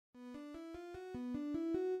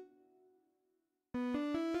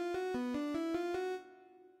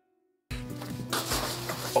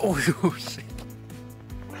Oh, oh shit.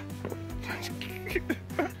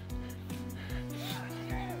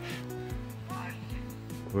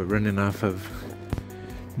 We're running off of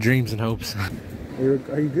dreams and hopes.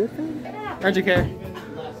 Are you good, fam? How'd you care?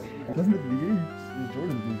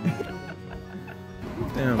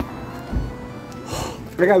 Damn.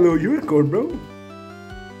 I got a little unicorn, bro.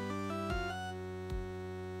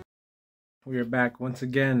 We are back once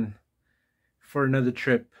again for another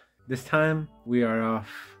trip. This time we are off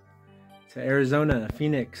to Arizona,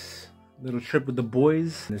 Phoenix. Little trip with the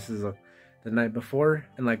boys. This is the night before,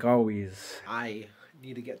 and like always, I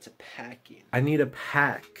need to get to packing. I need to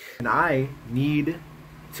pack, and I need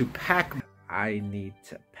to pack. I need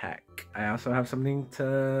to pack. I also have something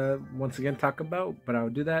to once again talk about, but I'll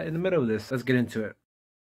do that in the middle of this. Let's get into it.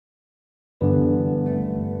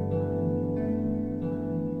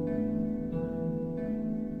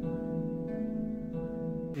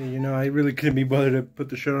 Yeah, you know, I really couldn't be bothered to put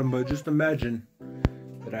the shirt on, but just imagine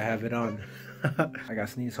that I have it on. I got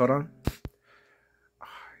sneeze. Hold on.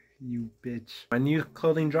 You bitch. My new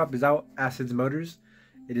clothing drop is out, Acids Motors.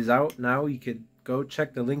 It is out now. You could go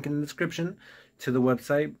check the link in the description to the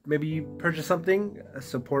website. Maybe you purchase something,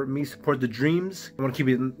 support me, support the dreams. I want to keep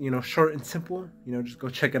it, you know, short and simple. You know, just go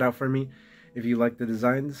check it out for me. If you like the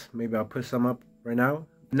designs, maybe I'll put some up right now.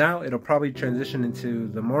 Now it'll probably transition into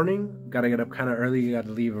the morning. Gotta get up kind of early. You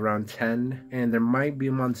gotta leave around 10. And there might be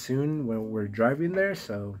a monsoon when we're driving there,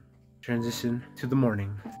 so transition to the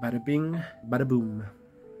morning. Bada bing, bada boom.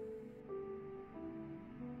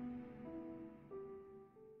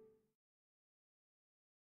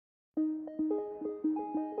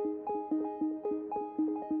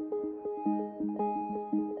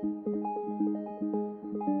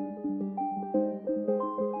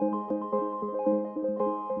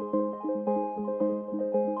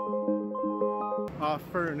 Off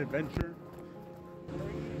for an adventure.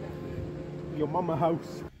 Your mama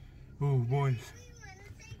house. Oh boys.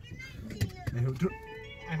 I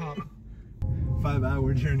hope.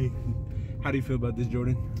 5-hour journey. How do you feel about this,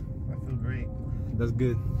 Jordan? I feel great. That's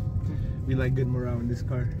good. We like good morale in this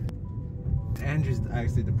car. Andrew's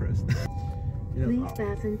actually depressed. You know, Please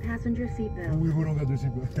fasten passenger seatbelt. we don't got the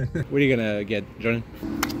seatbelt. What are you gonna get, Jordan?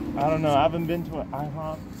 I don't know. I haven't been to an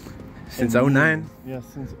IHOP Since 09? Yeah,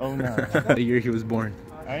 since 09. The year he was born.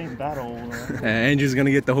 I ain't that old. Andrew's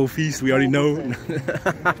gonna get the whole feast. We already know. Midway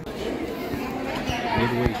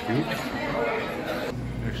fruit?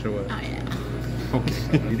 Extra what? Oh, yeah.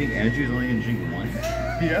 Okay. You think Andrew's only gonna drink one?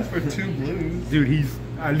 He asked for 2 blues. Dude, he's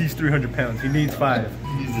at least 300 pounds. He needs 5.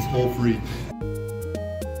 He needs this whole fruit.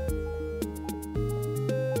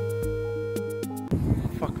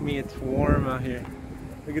 Fuck me, it's warm out here.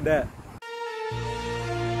 Look at that.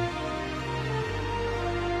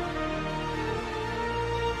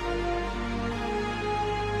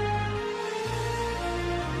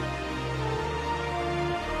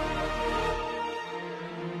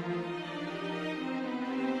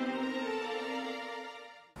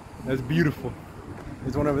 That's beautiful.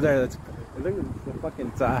 There's one over there. That's look,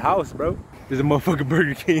 it's a house, bro. There's a motherfucking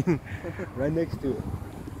Burger King right next to it.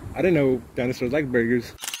 I didn't know dinosaurs like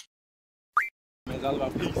burgers. It's all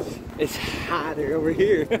about peace. It's hotter over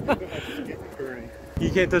here. You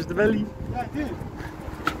can't touch the belly. Yeah, I did.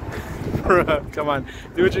 Bruh, come on.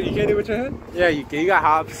 Do what you can't do with your hand? Yeah, you can. You got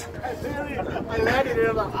hops. I landed it.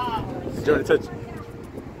 I'm like, ah. Jordan, touch it.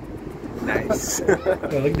 Nice. Yo,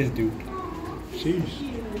 look at this dude. Sheesh.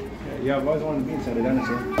 Yeah, I've always wanted to be inside a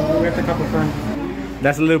dinosaur. We have to couple friends.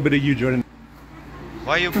 That's a little bit of you, Jordan.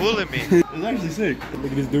 Why you bullying me? It's actually sick. Look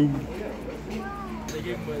at this dude. They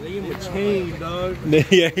gave him a chain, dog.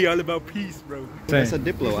 Yeah, he all about peace, bro. That's a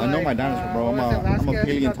Diplo. I know my dinosaur, bro. I'm a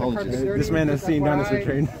paleontologist. This man has seen dinosaur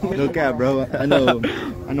train. Look at, bro. I know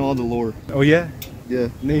all the lore. Oh yeah? Yeah.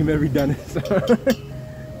 Name every dinosaur.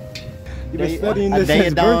 You've been studying this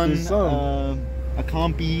since birth or something. A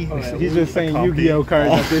compy. Oh, he's just saying Yu-Gi-Oh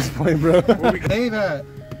cards at this point, bro. David.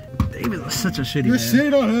 David was such a shitty You man.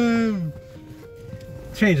 shit on him.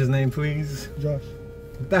 Change his name, please. Josh.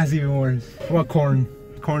 That's even worse. What Corn?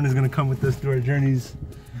 Corn is gonna come with us through our journeys.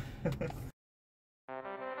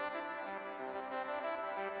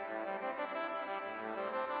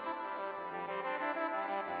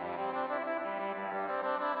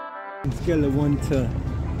 Scale of 1 to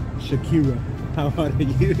Shakira. How hot are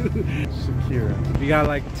you? Shakira. We got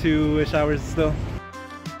like 2-ish hours still.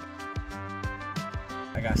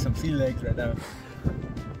 I got some sea legs right now.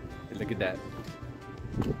 Hey, look at that.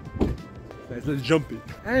 Nice, let's jump it.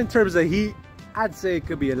 And in terms of heat, I'd say it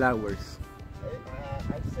could be a lot worse.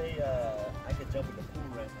 I'd say I could jump in the pool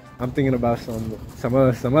right now. I'm thinking about some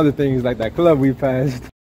other things like that club we passed.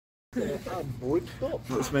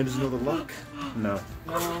 This man doesn't know the luck. No.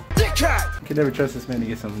 Can never trust this man to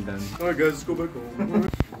get something done. Alright guys, let's go back home.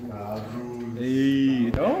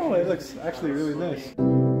 Hey. Oh, it looks actually really nice.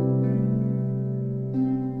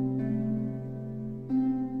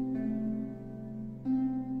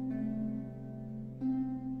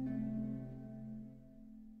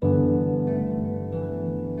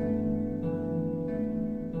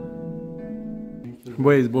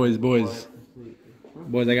 Boys,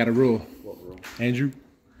 I got a rule. Andrew,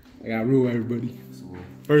 I got a rule, everybody.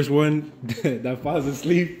 First one that falls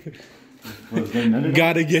asleep,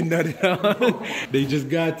 gotta get nutted on. They just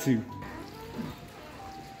got to.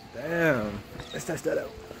 Damn. Let's test that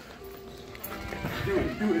out.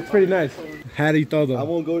 It's pretty nice. How do you throw them? I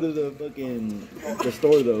won't go to the fucking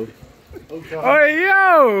store though. Oh,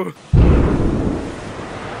 yo!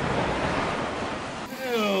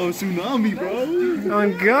 Oh, tsunami, bro. Oh,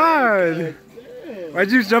 God.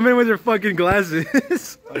 Why'd you jump in with your fucking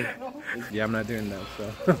glasses? Yeah, I'm not doing that,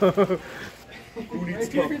 so. Who needs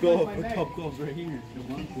top golf? Top golf's right here.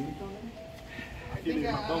 I think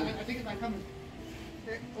it's not coming.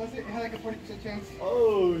 It had like a 40% chance.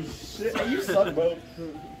 Oh shit! You suck, bro.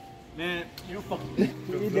 Man, you don't fucking.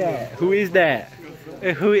 Who is that? Who is that?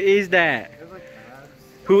 Who is that?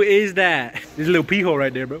 Who is that? There's a little pee hole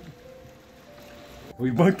right there, bro.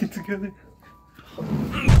 We bunking together.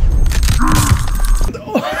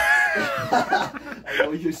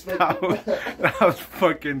 Oh, you That was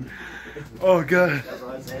fucking. Oh god. That's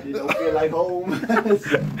why I said it don't feel like home.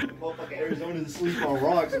 Motherfucking Arizona's asleep on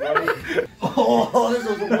rocks, bro. Oh, this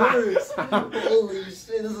was worse. Holy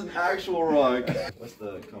shit, this is an actual rock. What's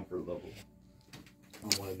the comfort level on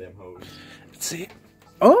one of them hoes? Let's see.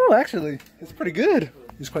 Oh, actually, it's pretty good.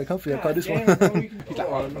 It's quite comfy. I caught this one. He's like,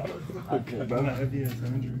 oh,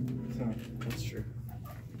 that's true.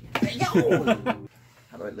 Yo!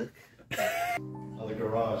 How do I look? Oh, the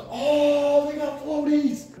garage. Oh, they got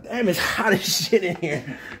floaties! Damn, it's hot as shit in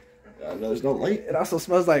here. There's no light. It also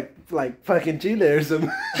smells like fucking Chile or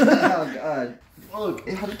something. Oh, God. Fuck,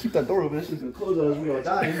 how to keep that door open? It's just gonna close on us. We're gonna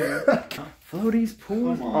die in here. Floaties,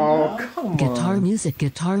 pool. Come on, Oh, now. come on. Guitar music,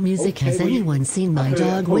 guitar music. Okay, Has well, anyone seen my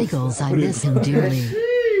dog Wiggles? I miss him dearly.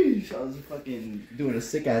 Sheesh, I was fucking doing a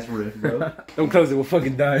sick ass riff, bro. Don't close it, we'll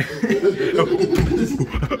fucking die.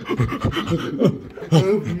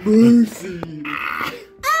 Have mercy.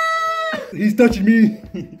 He's touching me.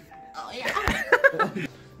 Oh, yeah.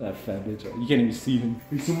 That fat bitch. You can't even see him.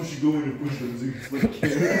 Hey, someone should go in and push them.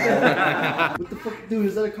 What the fuck, dude?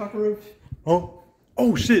 Is that a cockroach? Oh.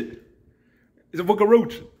 Oh, shit. It's a fucking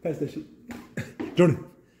roach. Pass that shit. Jordan.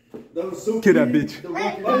 That was so Kill that cute. bitch. The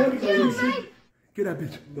rocket- Get that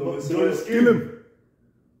bitch. Jordan, Kill him.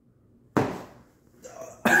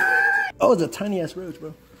 Oh, it's a tiny ass roach,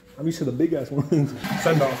 bro. I'm used to the big ass ones.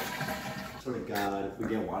 Send off. Swear to God, if we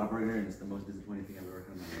get Whataburger and it's the most disappointing thing I've ever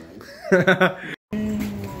come in my life.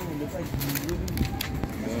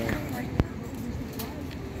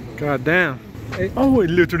 God damn. Hey, oh, a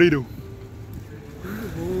little tornado.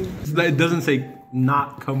 It doesn't say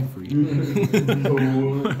not comfrey.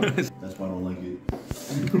 That's why I don't like it.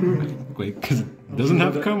 Wait, because it doesn't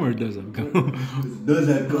have cum or it does have cum? Does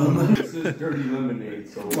that come? This is dirty lemonade,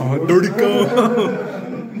 so. Oh, dirty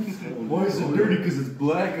cum. Why is it dirty? Because it's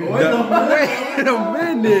black. Wait a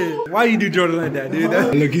minute. Why you do Jordan like that, dude?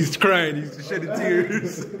 Look, he's crying. He's shedding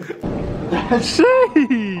tears.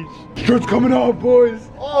 Sheesh. Shirt's coming off, boys.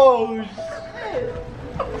 Oh, shit.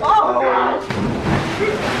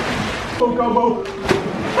 Oh, Combo.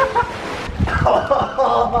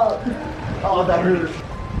 oh, that hurts.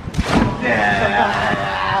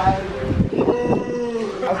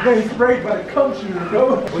 I was getting sprayed by the cum shooter, bro.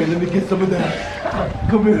 Wait, let me get some of that.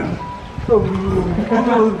 Come here.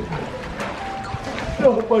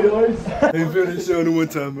 Oh, my eyes. Let me feel this shit one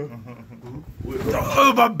time, bro.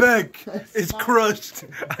 Oh, my back. It's crushed.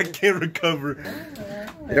 I can't recover.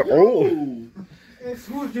 Oh. It's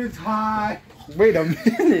who's high. Wait a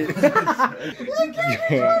minute.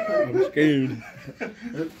 I'm scared.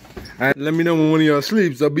 Alright, let me know when one of y'all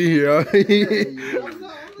sleeps. I'll be here.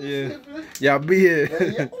 Yeah. Yeah, I'll be here.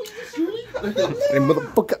 Hey,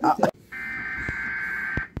 motherfucker.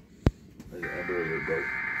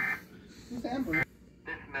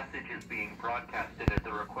 This message is being broadcasted at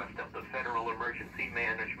the request of the Federal Emergency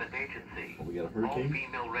Management Agency. We got a All hurricane?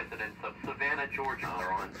 female residents of Savannah, Georgia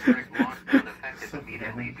are on strict lockdown effective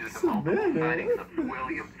immediately due to multiple sightings of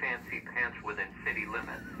squilliam fancy pants within city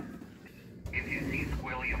limits. If you see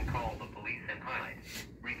squilliam, call the police and hide.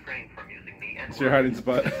 Refrain from using the N-word. It's your hiding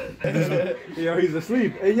spot. Yo, he's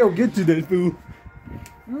asleep. Hey, yo, get to that fool.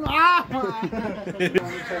 I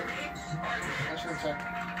should have checked.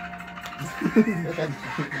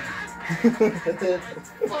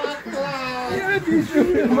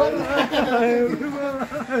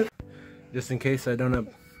 Just in case I don't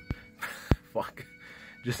fuck.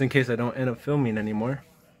 Just in case I don't end up filming anymore.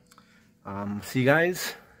 See you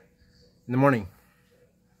guys in the morning.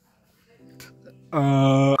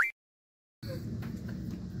 I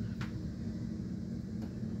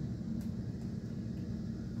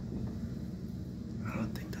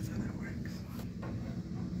don't think that's how that works.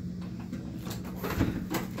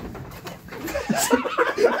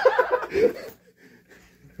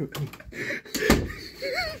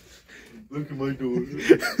 Look at my door.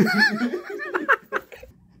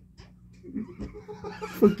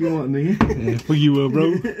 Fuck you want, nigga? Yeah, fuck you up,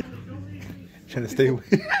 bro. Trying to stay away.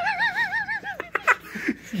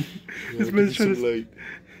 This man's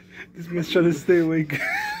trying to stay awake.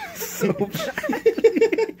 So call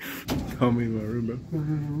me in my room, bro.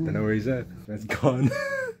 Don't know where he's at. That's gone.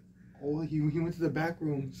 Oh, he went to the back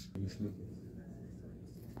rooms.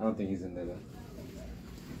 I don't think he's in there though.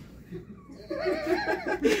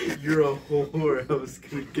 You're a whore. I was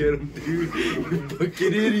gonna get him, dude. You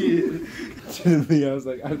fucking idiot. Genuinely, I was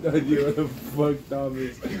like, I have no idea what the fuck Tom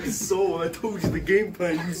is. You sold. I told you the game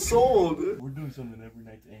plan. You sold. We're doing something every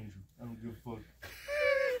night to Angel. I don't give a fuck.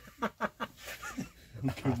 I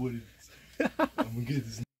don't care what it is. I'm gonna get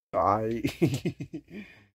this.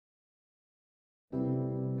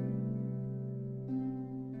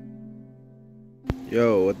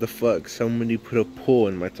 Yo, what the fuck? Somebody put a pull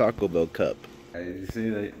in my Taco Bell cup. Did you see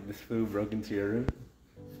that this food broke into your room?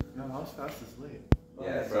 No, I was fast asleep.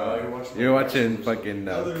 Yeah, bro. You're watching fucking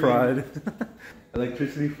Pride.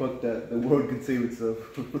 Electricity, fuck that. The world can save itself.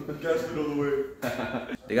 Gas went all the way.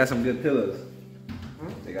 They got some good pillows.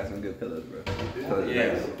 They got some good pillows, bro.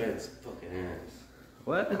 Yeah, the bed's fucking ass.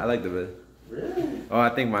 What? I like the bed. Really? Oh, I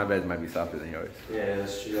think my bed might be softer than yours. Yeah,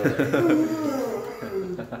 that's true.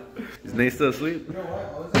 Is Nate still asleep? You know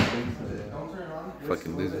what? Don't turn it on.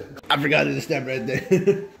 Fucking loser. I forgot to step right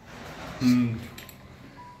there.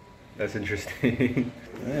 That's interesting.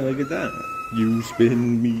 Hey, look at that. You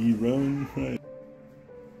spin me round.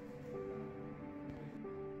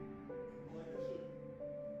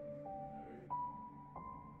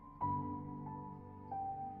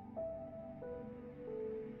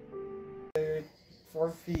 They're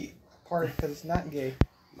 4 feet apart because it's not gay.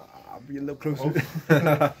 I'll be a little closer.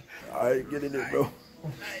 Alright, get in there, bro.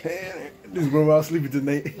 Hey, this bro, I was sleeping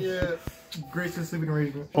tonight. Yeah. Grace's sleeping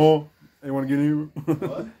arrangement. Oh, hey, wanna get in here?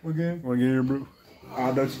 What? What game? Wanna get in here, bro?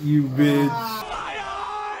 Oh, that's you, bitch.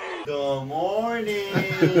 Good morning.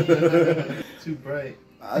 Too bright.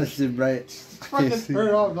 Ah, this shit bright. Fucking turn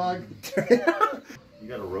it off, dog. You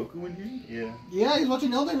got a Roku in here? Yeah. Yeah, he's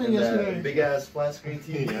watching Elden Ring yesterday. Big ass flat screen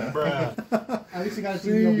TV. Yeah. Bruh. At least he got a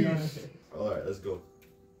TV, I'll be honest. Alright, let's go.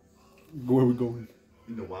 Where we going?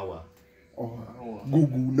 In the Wawa. Oh, Goo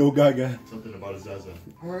Goo, no Gaga. Something about a Zaza.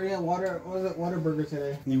 We're already at water. What was it? Water burger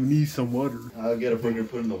today. You need some water. I'll get a burger,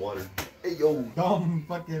 put in the water. Hey, yo. Dumb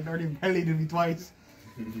fucking already violated me twice.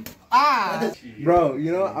 Ah! Bro,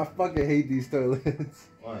 you know, I fucking hate these toilets.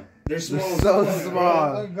 Why? They're They're small. so Oh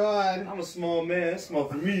small. god. I'm a small man. That's small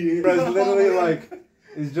for me. Bro, it's literally like,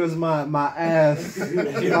 it's just my ass, my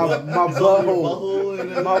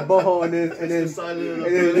butthole, and then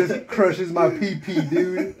it just crushes my PP,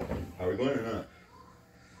 dude. Are we going or not?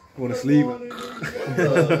 Wanna sleep?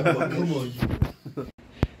 Come on.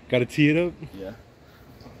 Gotta tee it up? Yeah.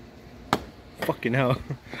 Fucking hell.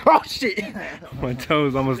 Oh shit! My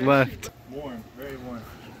toes almost left. Warm. Very warm.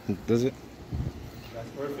 Does it? That's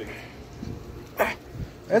perfect.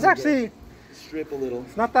 It's actually, Strip a little.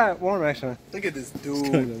 it's not that warm actually. Look at this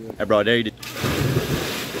dude. Hey, bro, there you did.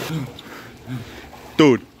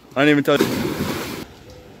 Dude, I didn't even tell you.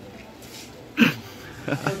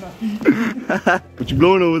 What you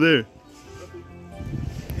blowing over there?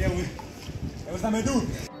 What's that, my dude?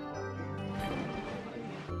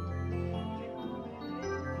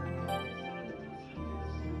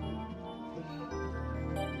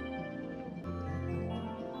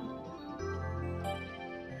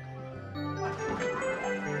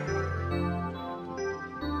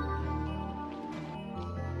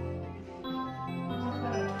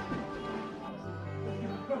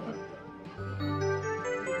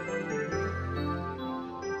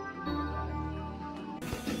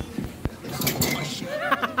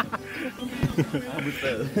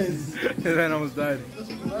 His man almost died.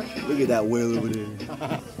 Look at that whale over there.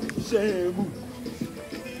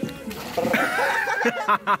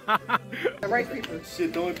 Rice paper.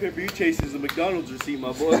 Shit, the only paper you chase is a McDonald's receipt,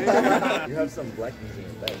 my boy. You have some black things in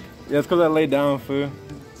your bag. Yeah, it's because I laid down, fool.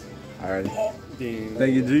 Alright. Damn.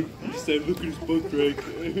 Thank you, G. You said, look at his book right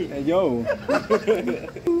there. Hey, yo.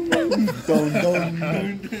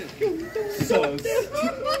 Sus.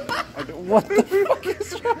 What the fuck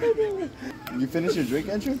is happening? You finish your drink,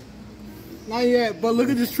 Andrew? Not yet, but look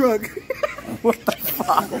at this truck. What the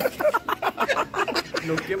fuck?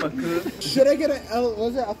 No, get my good. Should I get a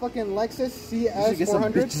fucking Lexus CS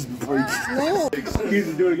 400? No.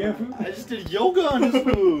 You do it again, food? I just did yoga on this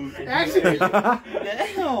food. Actually,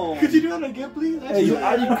 Damn. could you do it again, please? Hey, you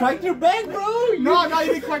already cracked your back, bro. No,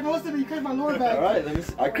 you didn't crack most of it. You cracked my lower back. Alright, let me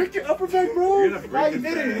see. I cracked your upper back, bro. No, you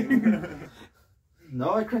didn't.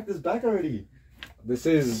 No, I cracked his back already. This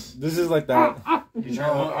is like that. I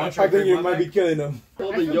think you might be killing him.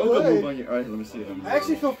 Hold I the feel yoga good. move on your. Alright, let me see it. I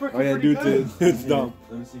actually feel freaking Oh yeah, pretty dude, good. it's dumb.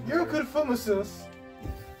 Let me see. You're a good pharmacist.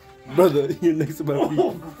 Brother, you're next to my feet.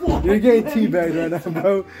 You're getting teabagged right now,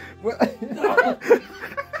 bro.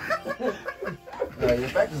 Your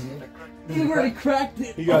back is You already cracked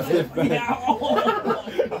it. He got stiff back.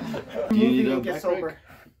 Do you need a Get back sober. break?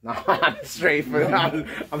 No, I'm straight, bro.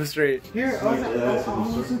 I'm straight. Here, I'll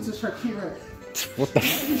listen to Shakira. What the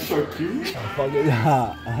fuck?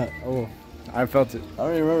 Oh, I felt it. I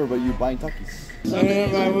don't even remember, but you buying Takis. What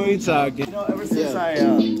are you talking? You know, ever since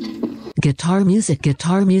Guitar music,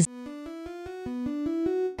 guitar music.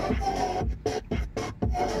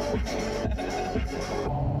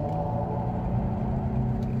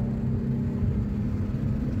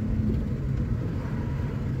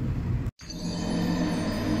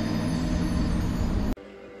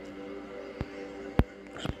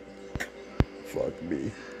 Fuck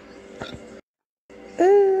me.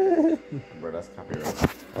 Bro, that's copyright.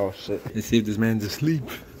 Oh shit. Let's see if this man's asleep.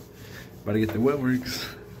 About to get the wet works.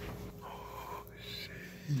 Oh shit.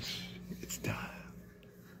 It's time.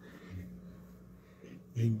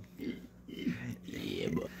 Yeah,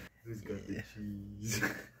 boy. Who's got the cheese?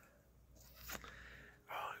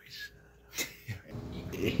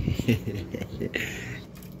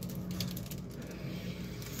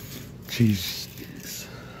 Cheese sticks.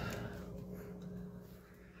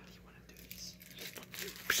 How do you want to do this?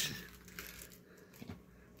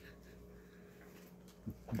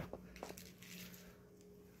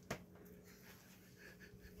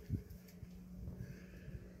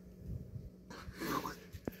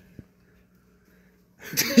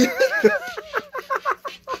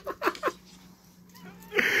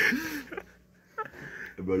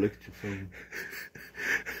 Bro, look at your phone.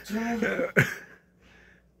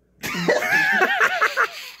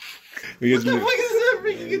 What the fuck is that?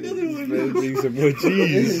 Freaking another one. Some more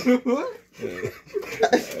cheese.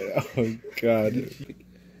 Oh god.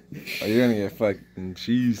 Oh, you're gonna get fucking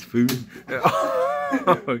cheese food.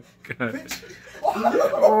 Oh god.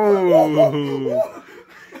 Oh.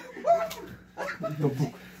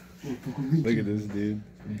 Look at this dude.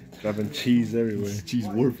 Dropping cheese everywhere. Cheese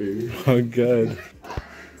warfare. Oh god.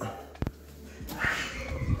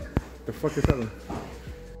 The fuck is that one?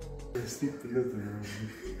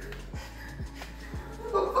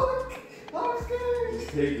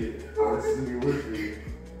 Take it. This is gonna work for you.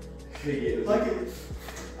 Take it. Like it.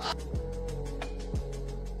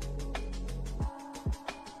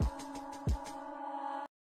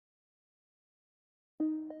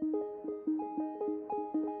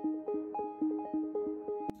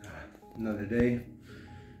 Another day.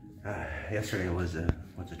 Yesterday was a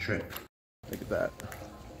trip. Look at that.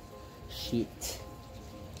 Shit.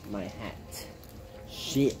 My hat.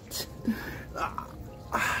 Shit.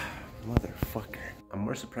 Motherfucker. I'm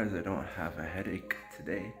more surprised I don't have a headache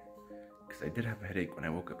today. Because I did have a headache when I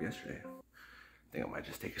woke up yesterday. I think I might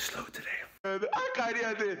just take it slow today.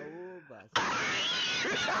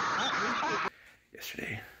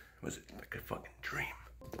 Yesterday was like a fucking dream.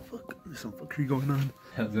 What the fuck? There's some fuckery going on.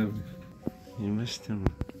 How's that? You missed him.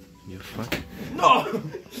 You fuck. No!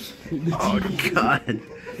 Oh god.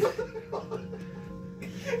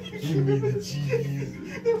 Give me the cheese.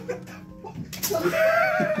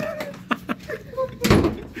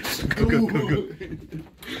 Go.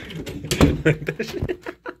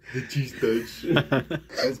 The cheese touch.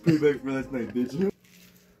 That's payback for last night, did you?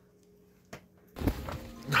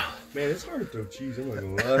 Man, it's hard to throw cheese, I'm not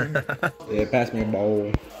gonna lie. Yeah, pass me a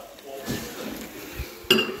bowl.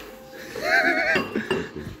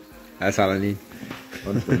 That's all I need.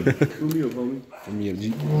 Fill me up, homie. Fill me up, G.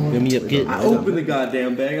 Fill me up, kid. I opened the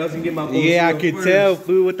goddamn bag. I was gonna get my Yeah, I could tell,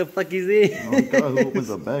 fool. What the fuck is it? Oh god, who opens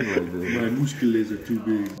a bag like this? My muscles are too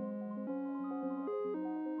big.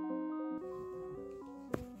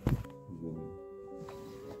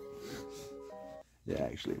 Yeah,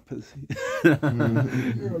 actually, pussy. You're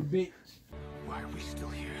a bitch. Why are we still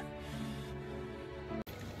here?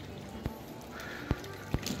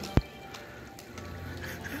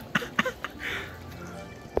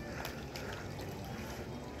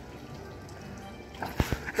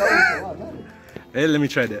 Hey, let me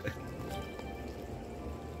try that.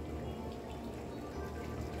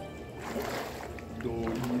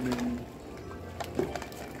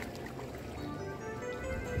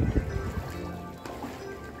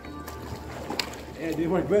 Yeah, they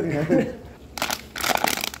work better.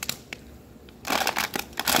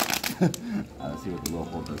 Let's see what the little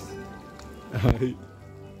hole does.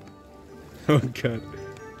 Oh god.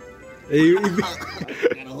 Hey,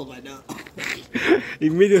 Gotta hold my nose.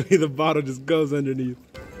 immediately the bottle just goes underneath.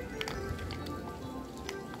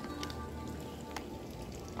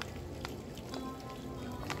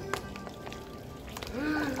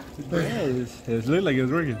 Yes, it looked like it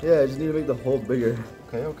was working. Yeah, I just need to make the hole bigger.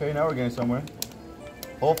 Okay, okay, now we're getting somewhere.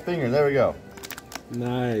 Whole finger, there we go.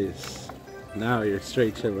 Nice. Now you're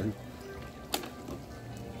straight chilling.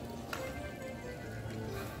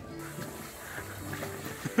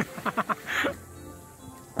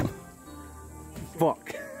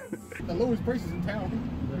 Fuck. The lowest prices in town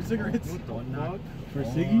for cigarettes. For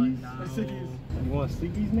ciggies? For ciggies. You want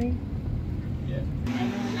ciggies, name?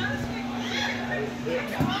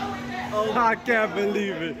 Oh, I can't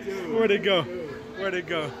believe it. Where'd it go? Where'd it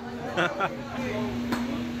go?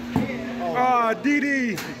 Oh,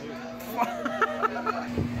 Dee.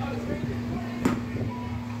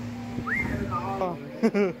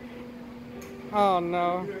 Oh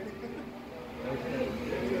no.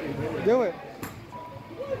 Do it.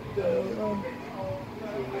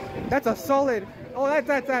 That's a solid. Oh, that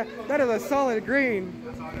is a solid green.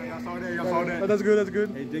 Y'all saw that. Oh, that's good. That's good.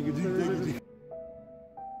 Hey, dig it deep, dig it deep.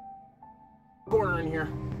 Corner in here.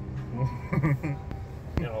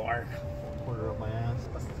 It'll work. Quarter up my ass.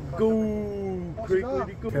 Go. Great way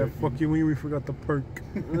to go. Yeah, fuck you, we forgot the perk.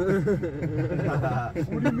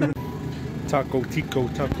 Taco Tico,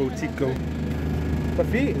 Taco Tico. The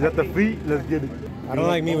feet. Is that the feet? Let's get it. I don't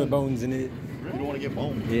like meat with bones in it. You don't want to get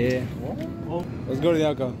boned. Yeah. Let's go to the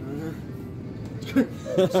alcohol.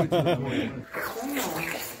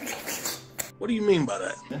 What do you mean by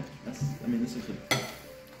that? Yeah, I mean, this is a...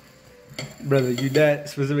 Brother, you that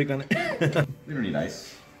specific on it? We don't need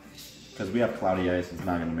ice. Because we have cloudy ice, it's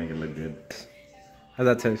not going to make it look good. How's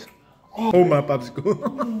that taste? Oh, my popsicle.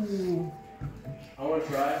 I want to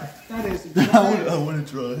try. That is. I want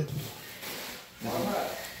to try.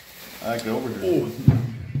 I like the overdrive.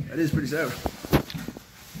 That is pretty sour.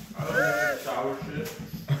 I don't like sour shit.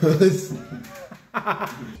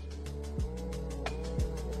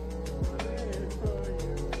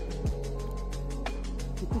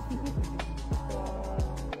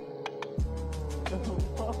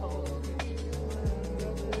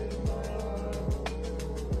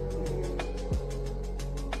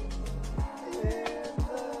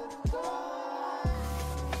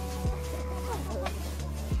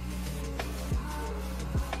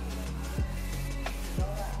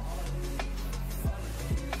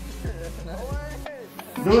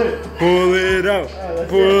 Do it! Pull it out.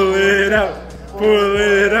 Pull it out. Pull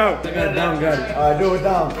it out. I got it down, got it. Alright, do it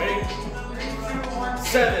down.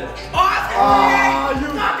 7.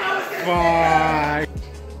 Fuck.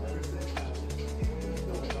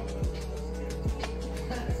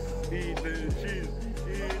 Eat the cheese.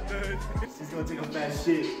 Eat the cheese. He's gonna take a fat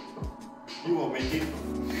shit. You won't make it.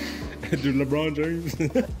 Dude, LeBron James. I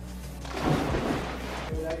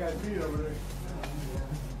got meat over there.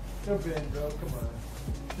 Jump in, bro. Come on.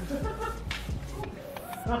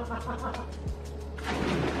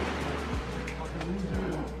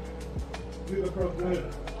 Leave across the head.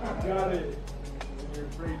 Got it. When you're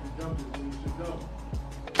afraid to jump it, when you should jump.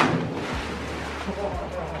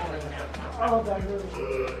 Oh, that hurt.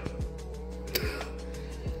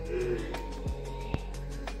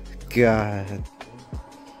 God.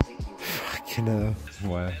 Fucking hell.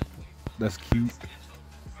 Wow. That's cute.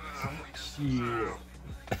 Yeah.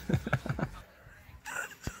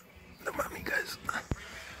 Don't mind me, guys.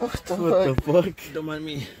 What the fuck? Don't mind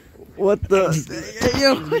me. What the? I'm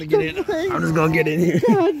just gonna get in here.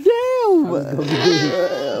 God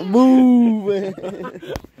damn! Move!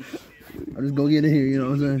 I'm just gonna get in here, you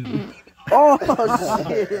know what I'm saying? Oh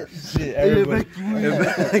shit! Shit, everybody.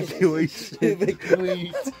 Evacuation.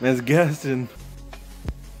 Evacuate. Man's gassing.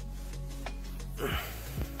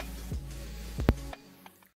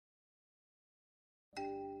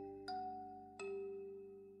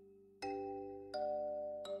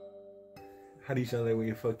 How do you sound like when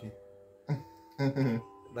you're fucking?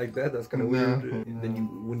 Like that? That's kind of weird. And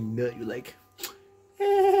then when you nut, you're like.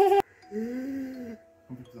 I'm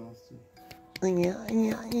exhausted. Why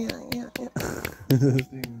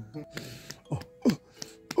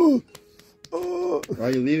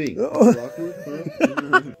are you leaving?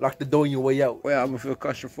 Lock the door on your way out. Well, I'm gonna feel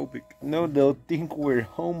claustrophobic. No, they'll think we're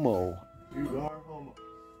homo. You are homo.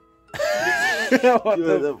 What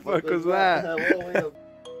the fuck was that?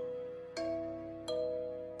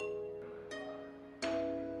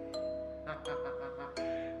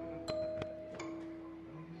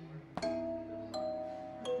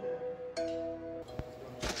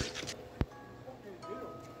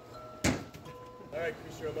 Alright,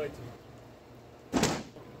 Chris, you're on my team.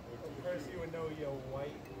 First, you would know you're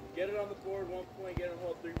white. Get it on the board, 1 point, get it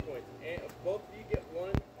hold 3 points. And if both of you get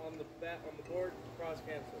one on the board, cross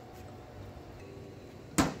cancel.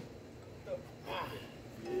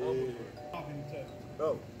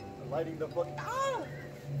 Bro, I'm lighting the fuck. Ah!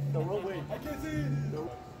 The wrong way. I can't see it.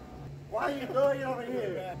 No. Why are you throwing it over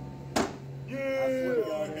here? Yeah! I swear to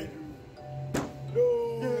God, Andrew. No!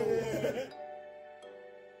 Yeah.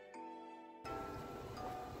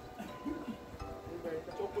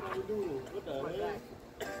 Choking on your noodle. What the hell?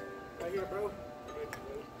 Right here, bro.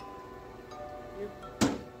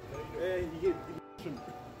 Hey, you get.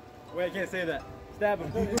 Wait, I can't say that. Stab him.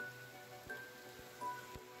 Don't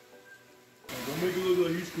make it look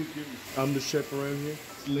like he's cooking. I'm the chef around here.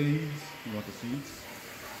 Sleeves. You want the seeds?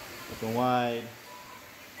 Open wide.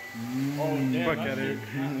 Oh, damn. Fuck out of here.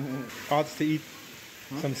 Odds to eat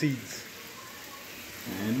some seeds.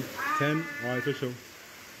 And 10. Alright, for sure.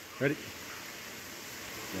 Ready?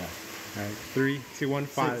 yeah. Alright, 3, 2, 1,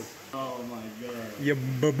 5. Oh my god. You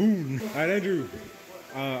baboon. Alright, Andrew.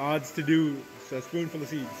 Odds to do a spoonful of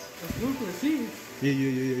seeds. A spoonful of seeds?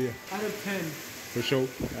 Yeah. Out of 10. For sure.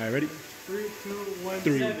 Alright, ready? 3, 2, 1,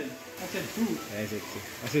 3. 7. I said 2.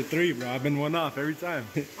 I said 3, bro. I've been one off every time.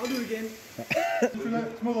 I'll do it again.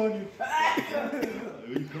 Smell on you.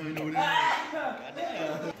 You crying over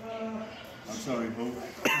there? I'm sorry, Bo.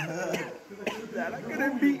 That I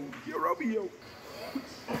couldn't beat your Romeo.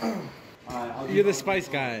 You're the spice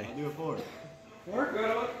guy. I'll do it 4.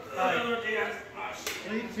 4?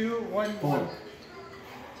 3, 2, 1, 4.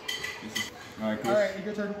 Alright, Chris. Alright,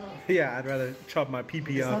 your turn. Yeah, I'd rather chop my pee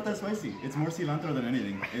It's not up. that spicy. It's more cilantro than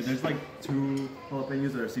anything. There's like 2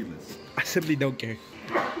 jalapenos that are seedless. I simply don't care.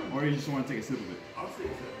 Or you just want to take a sip of it. I'll take a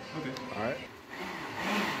sip. Okay. Alright.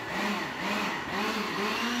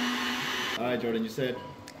 Alright, Jordan, you said.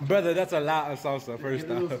 Brother, that's a lot of salsa, first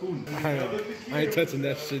Give it a off. little spoon. I ain't touching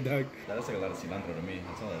that shit, dog. That looks like a lot of cilantro to me.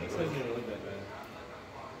 That's all that looks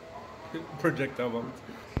like. Projectile vomit.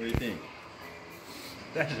 What do you think?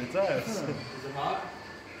 That shit's us. Is it hot?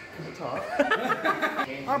 It's hot.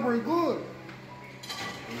 I'm pretty good.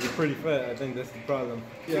 You're pretty fat, I think that's the problem.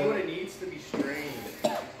 Yeah. What it needs to be strained.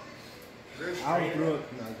 I grew up.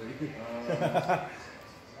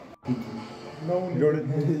 No,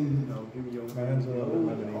 Jordan. No, give me your hands are up.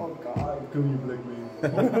 Oh god. Give me your black man.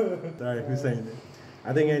 Sorry, who's saying it?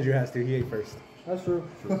 I think Andrew has to. He ate first. That's true.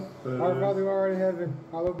 Our Father who art in heaven,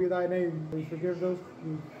 hallowed be thy name. We forgive those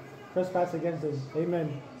who trespass against us.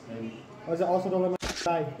 Amen. Also don't let my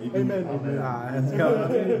die. Amen. I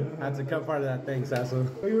had to cut part of that thing, Sasso.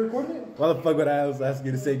 Are you recording it? Why the fuck would I else ask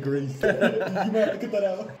you to say grease? You might have to cut that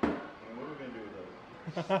out. What are we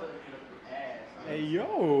gonna do with Hey,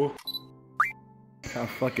 yo. How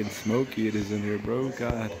fucking smoky it is in here, bro.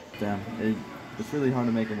 God. Damn, it's really hard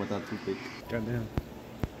to make them without toothpick. Goddamn.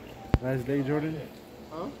 Last day, Jordan?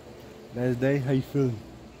 Huh? Last day, how you feeling?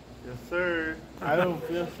 Yes, sir. I don't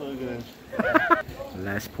feel so good.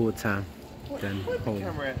 Last pool time. Then Point the home.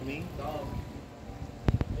 camera at me.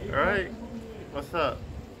 Alright. What's up?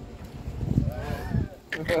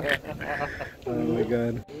 Oh my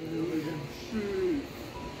god.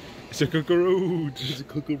 It's a cockroach. It's a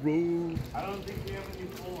cockroach. I don't think we have any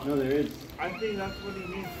full. No, there is. I think that's what he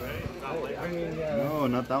means, right? Not like, No,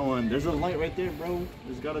 not that one. There's a light right there, bro.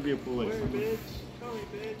 There's gotta be a full light. where, bitch? Tell me,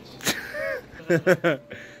 bitch.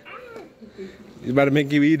 He's about to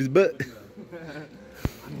make you eat his butt.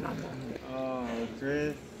 Oh,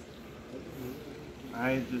 Chris.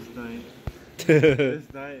 I ate this night.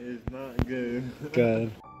 This night is not good.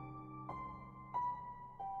 God.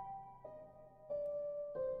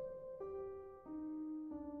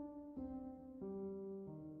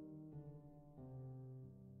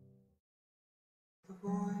 I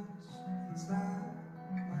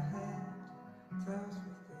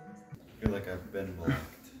feel like I've been blocked.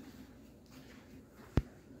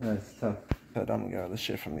 That's tough. But I'm gonna get all the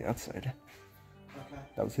shit from the outside. Okay.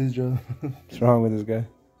 That was his job. What's wrong with this guy?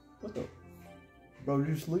 What the? Bro,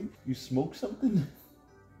 you sleep? You smoke something?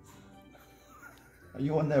 Are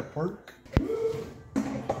you on that perk?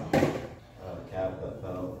 Cap that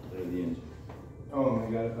fell through the engine. Oh my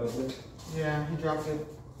god, it felt it. Yeah, he dropped it.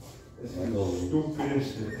 This is stupid as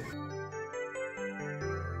shit.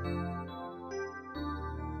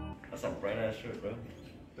 That's a bright ass shirt, bro.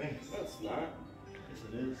 Thanks. That's not. Yes,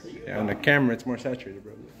 it is. Yeah, on the camera, it's more saturated,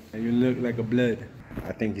 bro. And you look like a blood.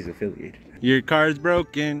 I think he's affiliated. Your car's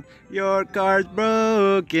broken. Your car's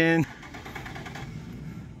broken.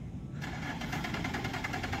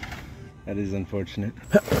 That is unfortunate.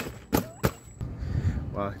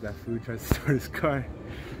 Wow, that food tried to start his car.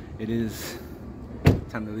 It is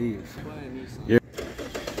time to leave.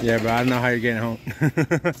 Yeah, bro, I don't know how you're getting home.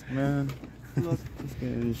 Man, this guy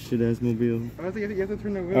is shit ass mobile. I was like, you have to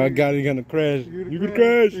turn the wheel. Oh god, you're gonna crash. You could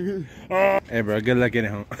crash. Hey, bro, good luck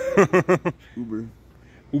getting home.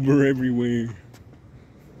 Uber everywhere.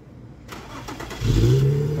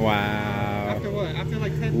 Wow. After what? After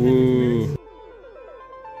like 10 Ooh. minutes?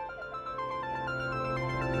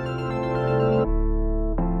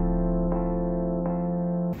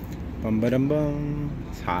 Bum ba dum bum.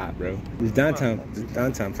 It's hot, bro. This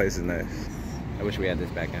downtown place is nice. I wish we had this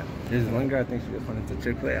back out. There's one guy I think she was running to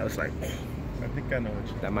Chick-fil-A. I was like, I think I know what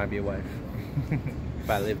you that might be a wife. If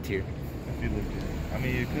I lived here. If you lived here. I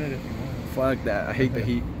mean, you could if you want. Fuck that. I hate the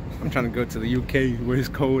heat. I'm trying to go to the UK where it's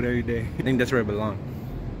cold every day. I think that's where I belong.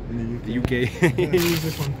 In The UK. Use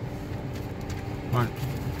this one. What?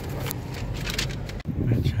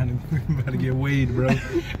 I'm about to get weighed, bro.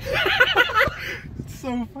 It's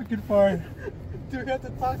so fucking far. Do we have to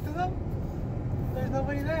talk to them? There's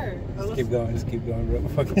nobody there. Just keep going, bro.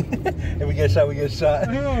 Fuck it. If we get shot, we get shot.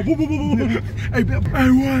 Hey,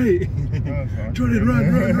 wait! Jordan, run!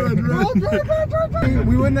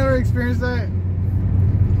 We would never experience that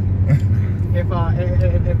if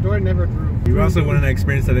Jordan never threw. You also wouldn't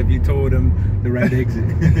experience that if you told him the right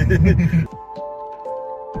exit.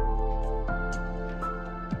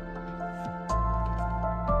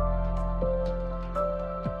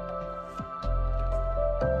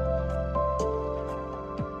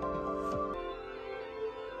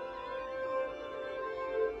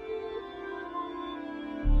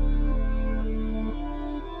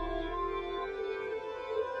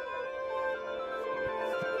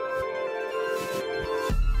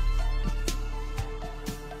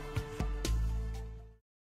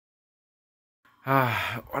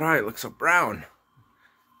 Why do I look so brown?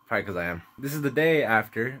 Probably because I am. This is the day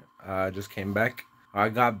after. I just came back. I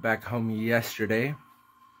got back home yesterday.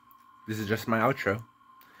 This is just my outro.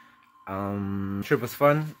 Trip was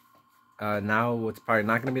fun. Now what's probably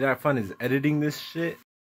not gonna be that fun is editing this shit.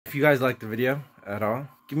 If you guys liked the video at all,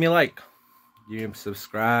 give me a like. You can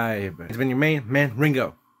subscribe. It's been your main man,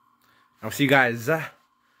 Ringo. I'll see you guys in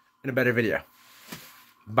a better video.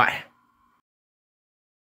 Bye.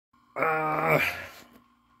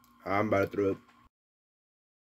 I'm about to throw up.